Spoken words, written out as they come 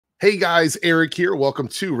Hey guys, Eric here. Welcome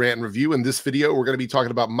to Rant and Review. In this video, we're going to be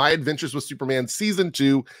talking about My Adventures with Superman Season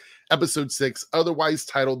 2, Episode 6, otherwise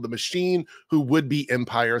titled The Machine Who Would Be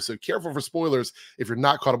Empire. So careful for spoilers if you're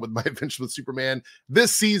not caught up with My Adventures with Superman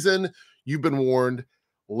this season. You've been warned.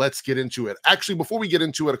 Let's get into it. Actually, before we get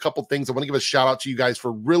into it, a couple things. I want to give a shout out to you guys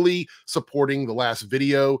for really supporting the last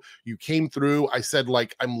video. You came through. I said,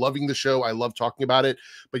 I'm loving the show. I love talking about it,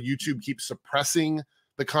 but YouTube keeps suppressing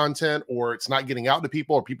the content, or it's not getting out to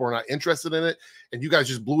people, or people are not interested in it, and you guys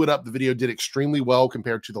just blew it up. The video did extremely well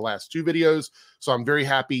compared to the last two videos, so I'm very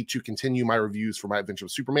happy to continue my reviews for My Adventure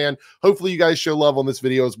with Superman. Hopefully you guys show love on this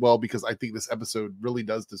video as well, because I think this episode really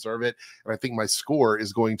does deserve it, and I think my score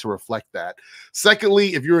is going to reflect that.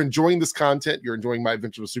 Secondly, if you're enjoying this content, you're enjoying My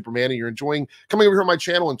Adventure with Superman, and you're enjoying coming over here on my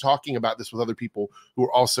channel and talking about this with other people who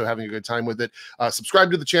are also having a good time with it,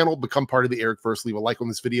 subscribe to the channel, become part of the Eric First, leave a like on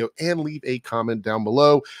this video, and leave a comment down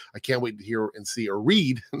below. I can't wait to hear and see or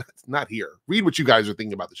read, not hear, read what you guys are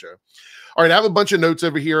thinking about the show. All right, I have a bunch of notes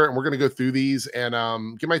over here, and we're going to go through these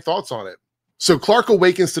and get my thoughts on it. So Clark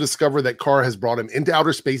awakens to discover that Kara has brought him into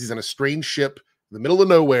outer space. He's in a strange ship in the middle of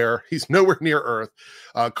nowhere. He's nowhere near Earth.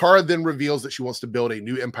 Kara then reveals that she wants to build a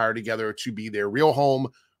new empire together to be their real home,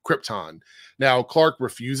 Krypton. Now, Clark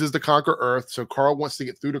refuses to conquer Earth, so Kara wants to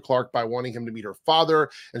get through to Clark by wanting him to meet her father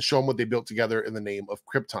and show him what they built together in the name of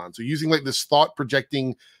Krypton. So using this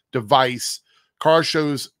thought-projecting device, Kara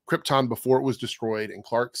shows Krypton before it was destroyed, and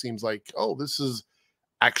Clark seems like, oh, this is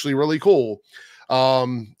actually really cool.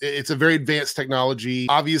 It's a very advanced technology.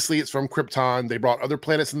 Obviously, it's from Krypton. They brought other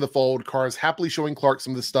planets in the fold. Kara's happily showing Clark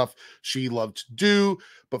some of the stuff she loved to do,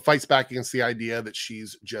 but fights back against the idea that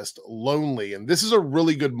she's just lonely. And this is a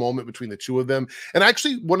really good moment between the two of them. And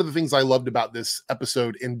actually, one of the things I loved about this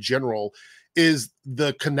episode in general is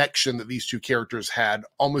the connection that these two characters had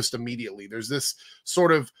almost immediately. There's this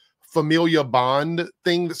sort of familia bond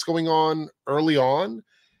thing that's going on early on.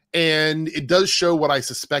 And it does show what I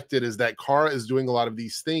suspected, is that Kara is doing a lot of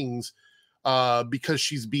these things because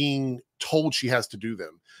she's being told she has to do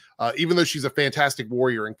them. Even though she's a fantastic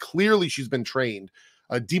warrior and clearly she's been trained,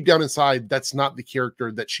 deep down inside, that's not the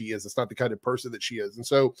character that she is. It's not the kind of person that she is. And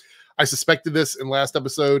so I suspected this in last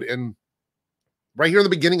episode. And right here in the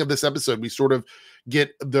beginning of this episode, we sort of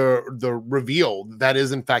get the reveal that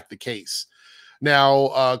is in fact the case.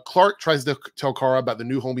 Now, Clark tries to tell Kara about the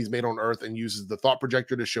new home he's made on Earth and uses the thought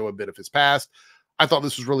projector to show a bit of his past. I thought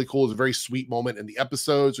this was really cool. It was a very sweet moment in the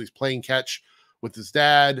episode. So he's playing catch with his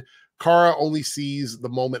dad. Kara only sees the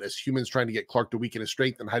moment as humans trying to get Clark to weaken his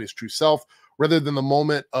strength and hide his true self, rather than the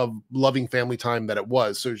moment of loving family time that it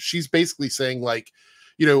was. So she's basically saying,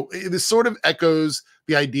 this sort of echoes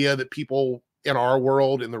the idea that people in our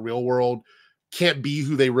world, in the real world, can't be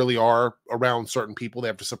who they really are around certain people. They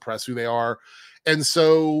have to suppress who they are. And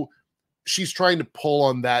so she's trying to pull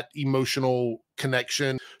on that emotional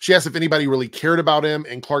connection. She asks if anybody really cared about him,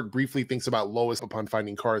 and Clark briefly thinks about Lois upon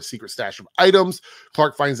finding Kara's secret stash of items.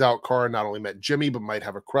 Clark finds out Kara not only met Jimmy, but might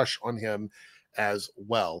have a crush on him as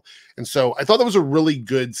well. And so I thought that was a really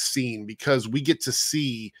good scene, because we get to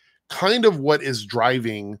see kind of what is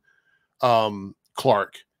driving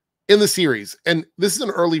Clark in the series. And this is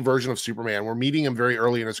an early version of Superman. We're meeting him very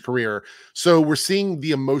early in his career. So we're seeing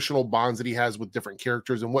the emotional bonds that he has with different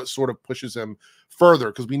characters and what sort of pushes him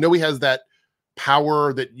further. Because we know he has that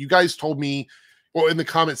power that you guys told me, well, in the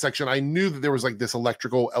comment section, I knew that there was this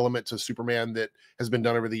electrical element to Superman that has been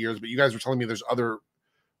done over the years, but you guys were telling me there's other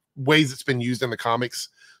ways it's been used in the comics.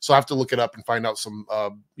 So I have to look it up and find out some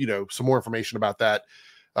more information about that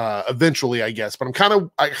eventually, I guess. But I kind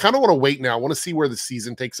of want to wait now. I want to see where the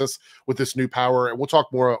season takes us with this new power, and we'll talk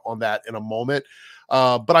more on that in a moment.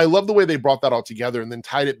 But I love the way they brought that all together and then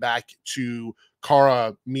tied it back to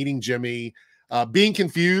Kara meeting Jimmy, being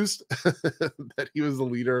confused that he was the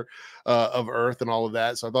leader of Earth and all of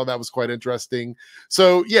that. So I thought that was quite interesting.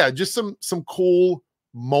 So yeah, just some cool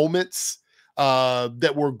moments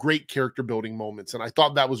that were great character building moments. And I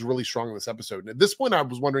thought that was really strong in this episode. And at this point, I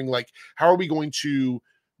was wondering, how are we going to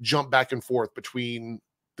jump back and forth between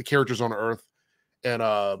the characters on Earth and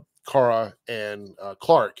Kara and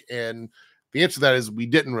Clark? And the answer to that is we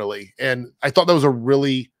didn't really. And I thought that was a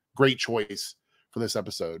really great choice for this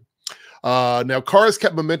episode. Now, Kara's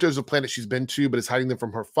kept mementos of planets she's been to, but is hiding them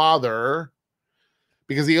from her father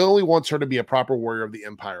because he only wants her to be a proper warrior of the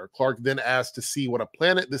Empire. Clark then asks to see what a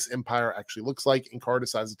planet this Empire actually looks like, and Kara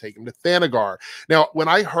decides to take him to Thanagar. Now, when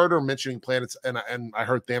I heard her mentioning planets and I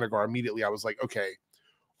heard Thanagar, immediately I was like, okay,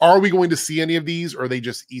 are we going to see any of these, or are they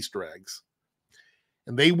just Easter eggs?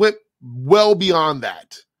 And they went well beyond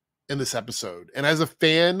that in this episode. And as a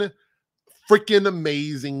fan, freaking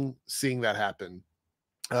amazing seeing that happen.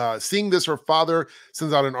 Seeing this, her father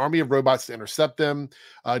sends out an army of robots to intercept them,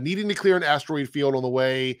 needing to clear an asteroid field on the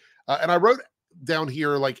way. And I wrote down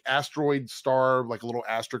here like asteroid star, like a little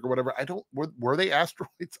asterisk or whatever. I don't, were they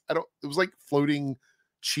asteroids? I don't, it was like floating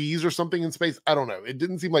cheese or something in space. I don't know. It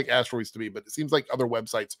didn't seem like asteroids to me, but it seems like other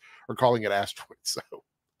websites are calling it asteroids. So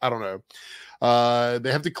I don't know.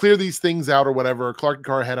 They have to clear these things out or whatever. Clark and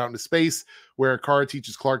Kara head out into space, where Kara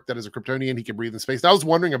teaches Clark that as a Kryptonian, he can breathe in space. And I was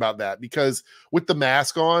wondering about that because with the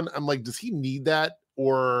mask on, I'm like, does he need that?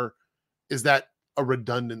 Or is that a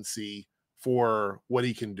redundancy for what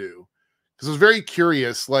he can do? Because I was very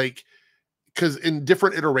curious, like, because in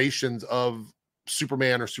different iterations of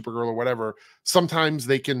Superman or Supergirl or whatever, sometimes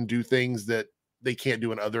they can do things that they can't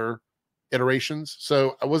do in other iterations.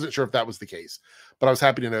 So I wasn't sure if that was the case, but I was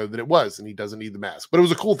happy to know that it was, and he doesn't need the mask. But it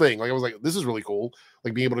was a cool thing. Like, I was like, this is really cool.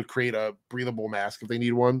 Like being able to create a breathable mask if they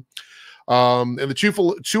need one. And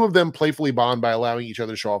the two of them playfully bond by allowing each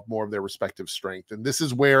other to show off more of their respective strength. And this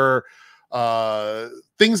is where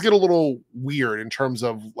things get a little weird in terms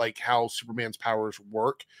of like how Superman's powers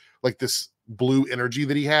work, like this blue energy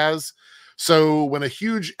that he has. So when a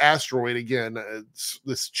huge asteroid, again,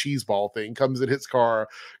 this cheese ball thing comes and hits Kara,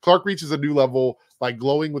 Clark reaches a new level by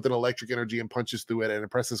glowing with an electric energy and punches through it and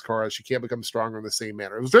impresses Kara. She can't become stronger in the same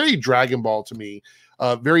manner. It was very Dragon Ball to me,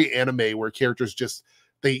 very anime, where characters just,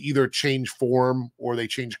 they either change form or they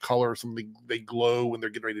change color or something. They glow when they're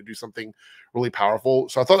getting ready to do something really powerful.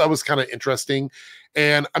 So I thought that was kind of interesting.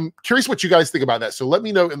 And I'm curious what you guys think about that. So let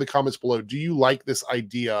me know in the comments below. Do you like this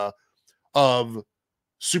idea of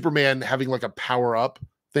Superman having like a power up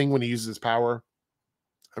thing when he uses his power?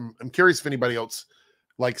 I'm curious if anybody else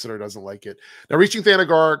likes it or doesn't like it. Now, reaching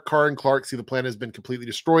Thanagar, Kara and Clark see the planet has been completely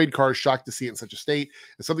destroyed. Kara is shocked to see it in such a state,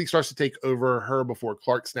 and something starts to take over her before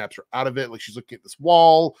Clark snaps her out of it. Like she's looking at this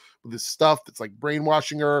wall with this stuff that's like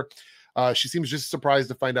brainwashing her. She seems just surprised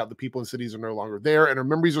to find out the people in cities are no longer there, and her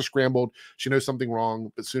memories are scrambled. She knows something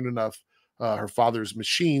wrong, but soon enough, her father's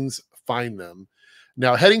machines find them.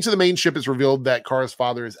 Now, heading to the main ship, it's revealed that Kara's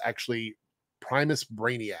father is actually Primus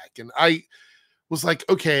Brainiac. And I was like,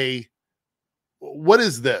 okay, what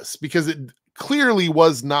is this? Because it clearly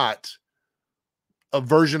was not a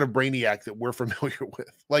version of Brainiac that we're familiar with.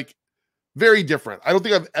 Like, very different. I don't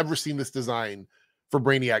think I've ever seen this design for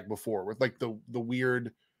Brainiac before, with like the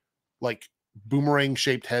weird, like, boomerang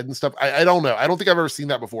shaped head and stuff. I don't know. I don't think I've ever seen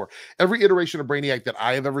that before. Every iteration of Brainiac that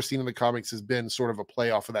I have ever seen in the comics has been sort of a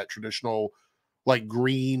play off of that traditional, like,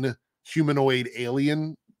 green humanoid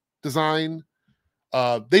alien design.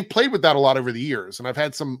 They played with that a lot over the years, and I've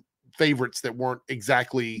had some favorites that weren't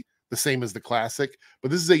exactly the same as the classic, but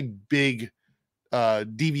this is a big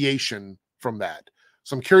deviation from that.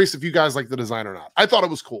 So I'm curious if you guys like the design or not. I thought it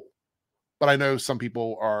was cool, but I know some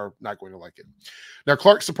people are not going to like it. Now,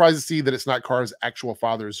 Clark's surprised to see that it's not Kara's actual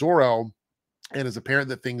father, Zor-El, and is apparent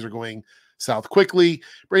that things are going south quickly.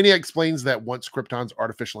 Brainiac explains that once Krypton's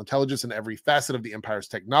artificial intelligence in every facet of the Empire's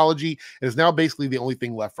technology, it is now basically the only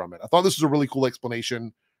thing left from it. I thought this was a really cool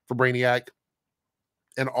explanation for Brainiac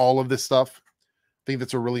and all of this stuff. I think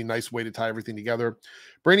that's a really nice way to tie everything together.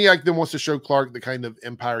 Brainiac then wants to show Clark the kind of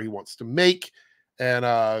empire he wants to make, and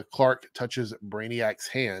Clark touches Brainiac's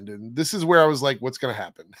hand. And this is where I was like, what's going to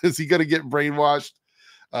happen? Is he going to get brainwashed?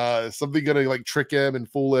 Something going to like trick him and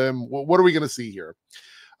fool him? What are we going to see here?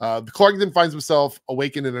 Clark then finds himself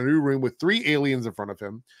awakened in a new room with 3 aliens in front of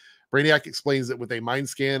him. Brainiac explains that with a mind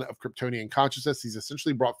scan of Kryptonian consciousness, he's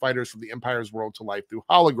essentially brought fighters from the Empire's world to life through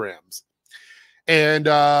holograms. And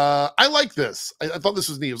I like this. I thought this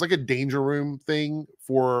was neat. It was like a danger room thing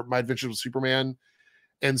for My Adventures with Superman.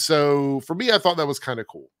 And so for me, I thought that was kind of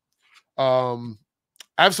cool. I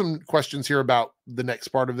have some questions here about the next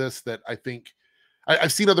part of this that I think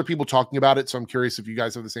I've seen other people talking about it. So I'm curious if you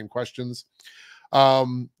guys have the same questions.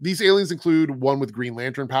 These aliens include one with Green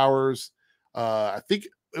Lantern powers. I think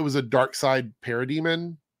it was a dark side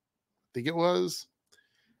parademon. I think it was.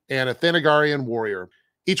 And a Thanagarian warrior.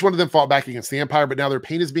 Each one of them fought back against the Empire, but now their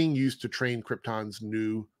pain is being used to train Krypton's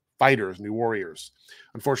new fighters, new warriors.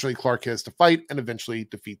 Unfortunately, Clark has to fight and eventually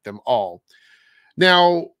defeat them all.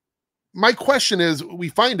 Now, my question is, we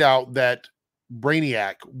find out that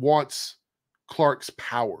Brainiac wants Clark's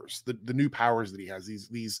powers, the new powers that he has,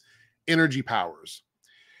 these energy powers.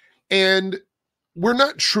 And we're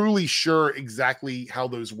not truly sure exactly how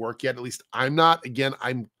those work yet. At least I'm not. Again,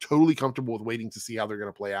 I'm totally comfortable with waiting to see how they're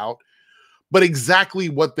going to play out. But exactly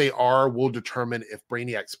what they are will determine if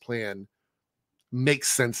Brainiac's plan makes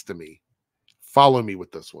sense to me. Follow me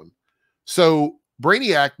with this one. So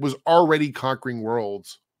Brainiac was already conquering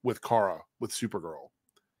worlds with Kara, with Supergirl.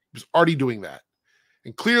 He was already doing that.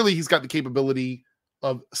 And clearly he's got the capability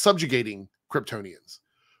of subjugating Kryptonians.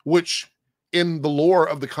 which in the lore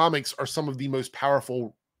of the comics are some of the most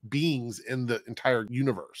powerful beings in the entire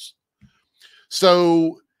universe.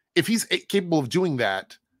 So if he's capable of doing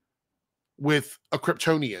that with a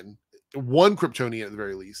Kryptonian, one Kryptonian at the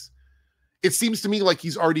very least, it seems to me like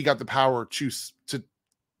he's already got the power to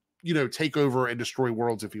take over and destroy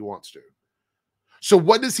worlds if he wants to. So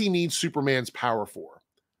what does he need Superman's power for?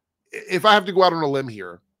 If I have to go out on a limb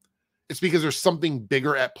here, it's because there's something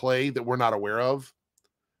bigger at play that we're not aware of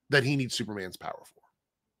that he needs Superman's power for.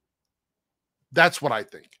 That's what I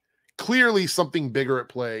think. Clearly something bigger at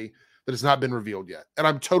play that has not been revealed yet. And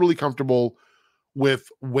I'm totally comfortable with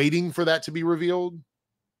waiting for that to be revealed.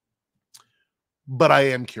 But I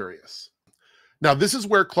am curious. Now, this is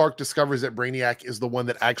where Clark discovers that Brainiac is the one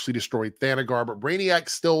that actually destroyed Thanagar, but Brainiac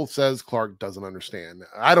still says Clark doesn't understand.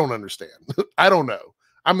 I don't understand. I don't know.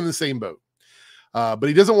 I'm in the same boat. But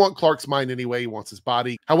he doesn't want Clark's mind anyway. He wants his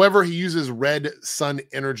body. However, he uses red sun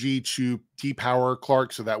energy to depower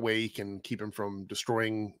Clark so that way he can keep him from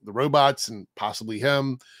destroying the robots and possibly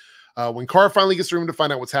him. When Kara finally gets to the room to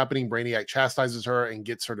find out what's happening, Brainiac chastises her and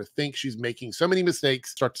gets her to think she's making so many mistakes,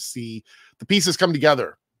 start to see the pieces come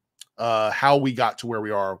together, how we got to where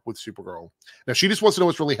we are with Supergirl. Now, she just wants to know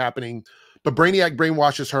what's really happening, but Brainiac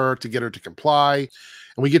brainwashes her to get her to comply.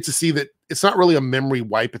 And we get to see that it's not really a memory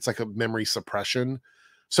wipe. It's like a memory suppression.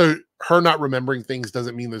 So her not remembering things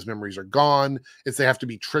doesn't mean those memories are gone. It's they have to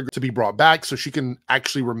be triggered to be brought back so she can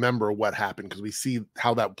actually remember what happened, because we see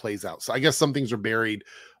how that plays out. So I guess some things are buried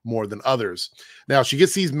more than others. Now she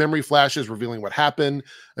gets these memory flashes revealing what happened,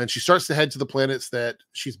 and she starts to head to the planets that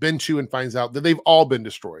she's been to and finds out that they've all been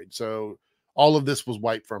destroyed. So all of this was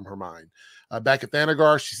wiped from her mind. Back at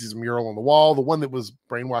Thanagar, she sees a mural on the wall, the one that was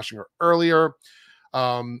brainwashing her earlier.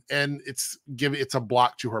 And it's a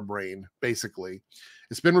block to her brain, basically.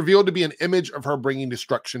 It's been revealed to be an image of her bringing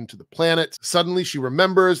destruction to the planet. Suddenly she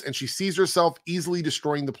remembers, and she sees herself easily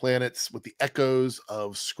destroying the planets with the echoes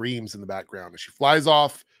of screams in the background. As she flies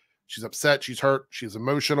off, she's upset, she's hurt, she's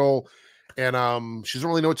emotional, and she doesn't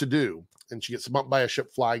really know what to do. And she gets bumped by a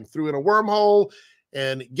ship flying through in a wormhole.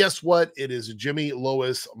 And guess what? It is Jimmy,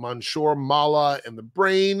 Lois, Mansoor, Mala, and the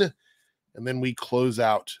brain. And then we close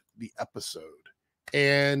out the episode.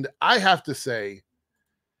 And I have to say,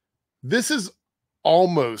 this is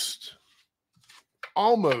almost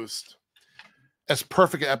as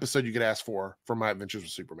perfect an episode you could ask for My Adventures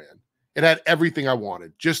with Superman. It had everything I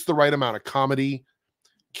wanted. Just the right amount of comedy,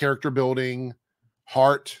 character building,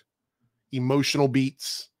 heart, emotional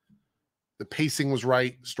beats. The pacing was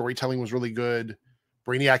right. Storytelling was really good.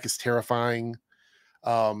 Brainiac is terrifying.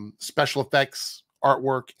 Special effects,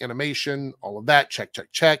 artwork, animation, all of that. Check,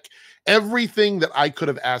 check, check. Everything that I could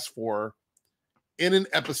have asked for in an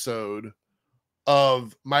episode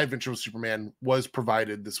of My Adventure with Superman was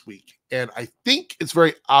provided this week. And I think it's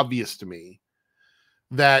very obvious to me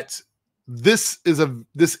that this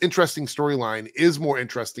interesting storyline is more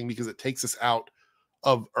interesting because it takes us out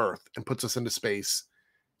of Earth and puts us into space.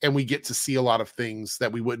 And we get to see a lot of things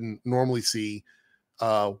that we wouldn't normally see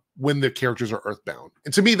when the characters are earthbound.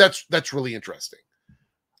 And to me, that's really interesting.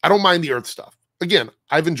 I don't mind the Earth stuff. Again,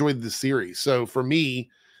 I've enjoyed this series. So for me,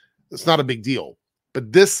 it's not a big deal.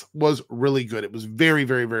 But this was really good. It was very,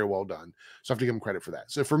 very, very well done. So I have to give him credit for that.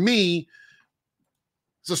 So for me,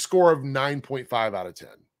 it's a score of 9.5 out of 10.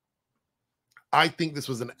 I think this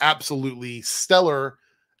was an absolutely stellar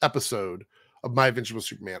episode of My Adventure with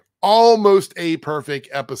Superman. Almost a perfect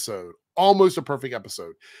episode. Almost a perfect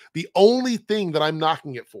episode. The only thing that I'm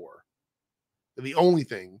knocking it for, the only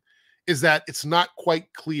thing, is that it's not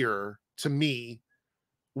quite clear to me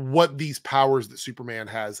what these powers that Superman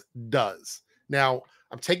has does. Now,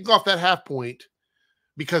 I'm taking off that half point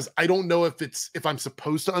because I don't know if I'm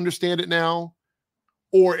supposed to understand it now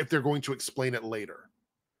or if they're going to explain it later.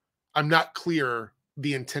 I'm not clear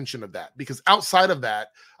the intention of that, because outside of that,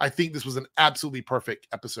 I think this was an absolutely perfect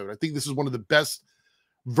episode. I think this is one of the best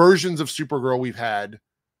versions of Supergirl we've had,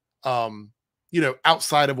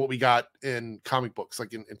 outside of what we got in comic books,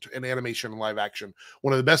 like in animation and live action.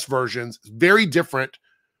 One of the best versions. It's very different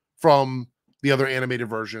from the other animated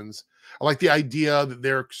versions. I like the idea that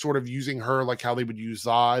they're sort of using her like how they would use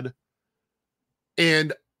Zod.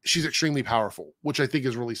 And she's extremely powerful, which I think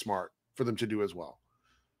is really smart for them to do as well.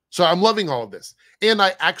 So I'm loving all of this. And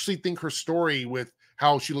I actually think her story with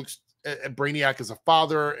how she looks at Brainiac as a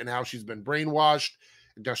father and how she's been brainwashed,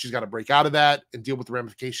 and now she's got to break out of that and deal with the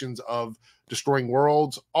ramifications of destroying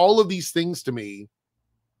worlds. All of these things to me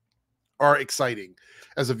are exciting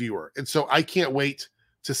as a viewer. And so I can't wait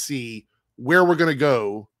to see where we're going to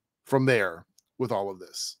go from there with all of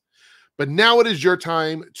this. But now it is your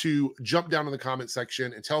time to jump down in the comment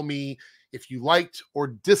section and tell me if you liked or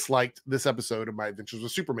disliked this episode of My Adventures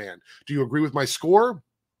with Superman. Do you agree with my score?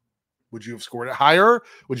 Would you have scored it higher?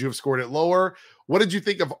 Would you have scored it lower? What did you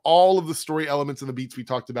think of all of the story elements and the beats we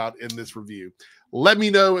talked about in this review? Let me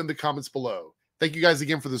know in the comments below. Thank you guys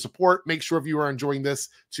again for the support. Make sure if you are enjoying this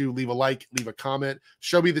to leave a like, leave a comment.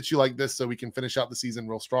 Show me that you like this so we can finish out the season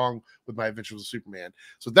real strong with My Adventures with Superman.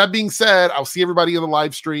 So with that being said, I'll see everybody in the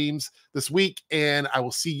live streams this week, and I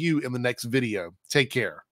will see you in the next video. Take care.